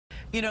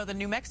You know, the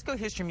New Mexico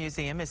History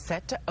Museum is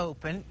set to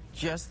open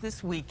just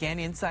this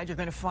weekend. Inside, you're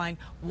going to find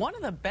one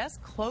of the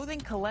best clothing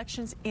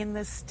collections in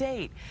the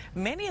state.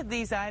 Many of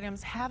these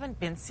items haven't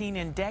been seen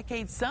in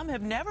decades. Some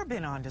have never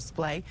been on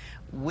display.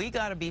 We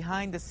got a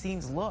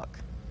behind-the-scenes look.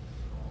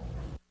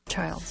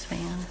 Child's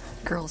fan,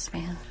 girl's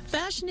fan.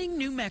 Fashioning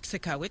New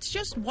Mexico. It's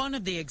just one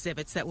of the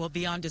exhibits that will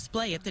be on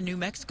display at the New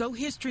Mexico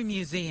History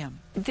Museum.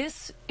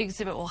 This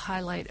exhibit will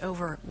highlight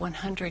over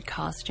 100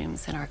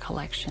 costumes in our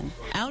collection.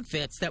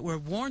 Outfits that were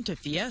worn to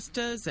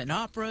fiestas and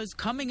operas,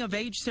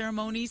 coming-of-age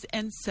ceremonies,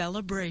 and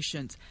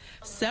celebrations.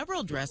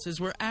 Several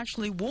dresses were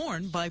actually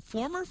worn by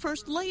former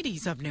First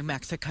Ladies of New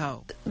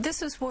Mexico.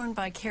 This was worn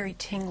by Carrie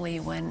Tingley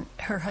when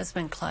her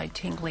husband Clyde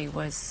Tingley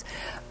was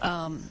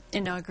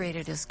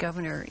inaugurated as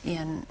governor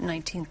in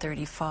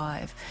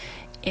 1935,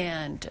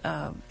 and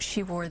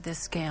she wore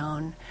this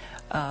gown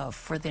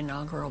for the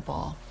inaugural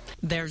ball.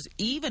 There's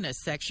even a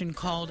section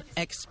called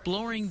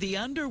Exploring the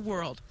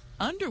Underworld,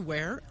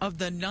 underwear of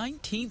the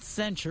 19th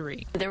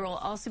century. There will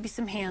also be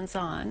some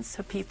hands-on,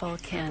 so people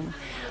can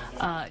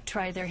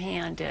try their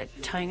hand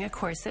at tying a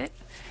corset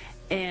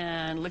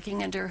and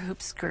looking under a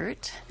hoop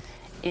skirt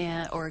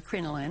or a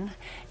crinoline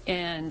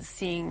and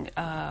seeing,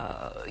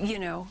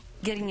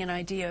 getting an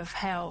idea of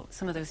how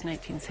some of those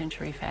 19th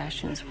century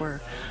fashions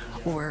were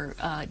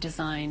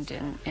designed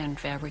and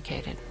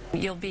fabricated.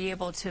 You'll be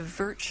able to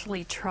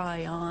virtually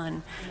try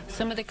on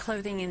some of the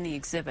clothing in the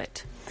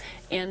exhibit.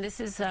 And this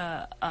is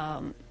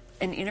an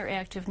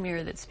interactive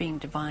mirror that's being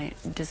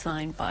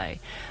designed by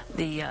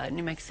the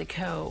New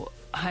Mexico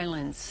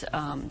Highlands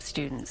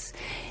students.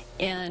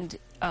 And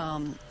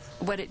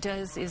what it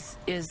does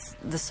is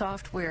the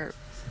software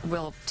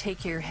will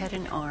take your head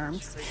and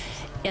arms,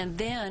 and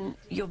then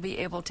you'll be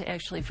able to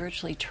actually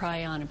virtually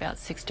try on about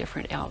 6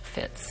 different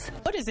outfits.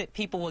 What is it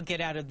people will get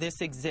out of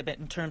this exhibit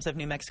in terms of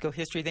New Mexico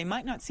history they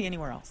might not see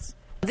anywhere else?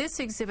 This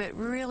exhibit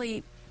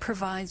really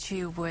provides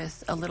you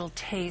with a little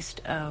taste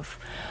of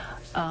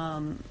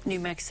New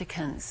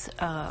Mexicans,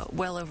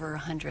 well over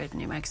 100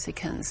 New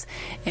Mexicans,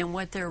 and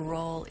what their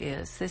role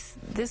is.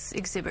 This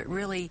exhibit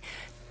really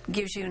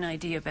gives you an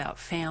idea about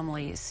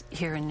families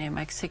here in New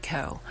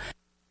Mexico.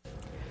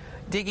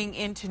 Digging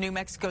into New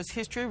Mexico's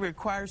history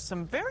requires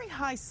some very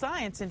high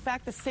science. In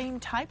fact, the same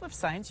type of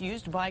science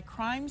used by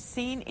crime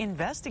scene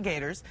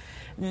investigators.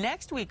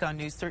 Next week on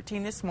News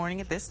 13 this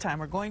morning at this time,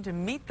 we're going to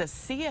meet the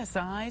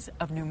CSIs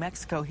of New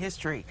Mexico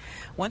history.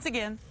 Once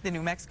again, the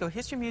New Mexico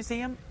History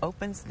Museum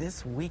opens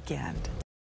this weekend.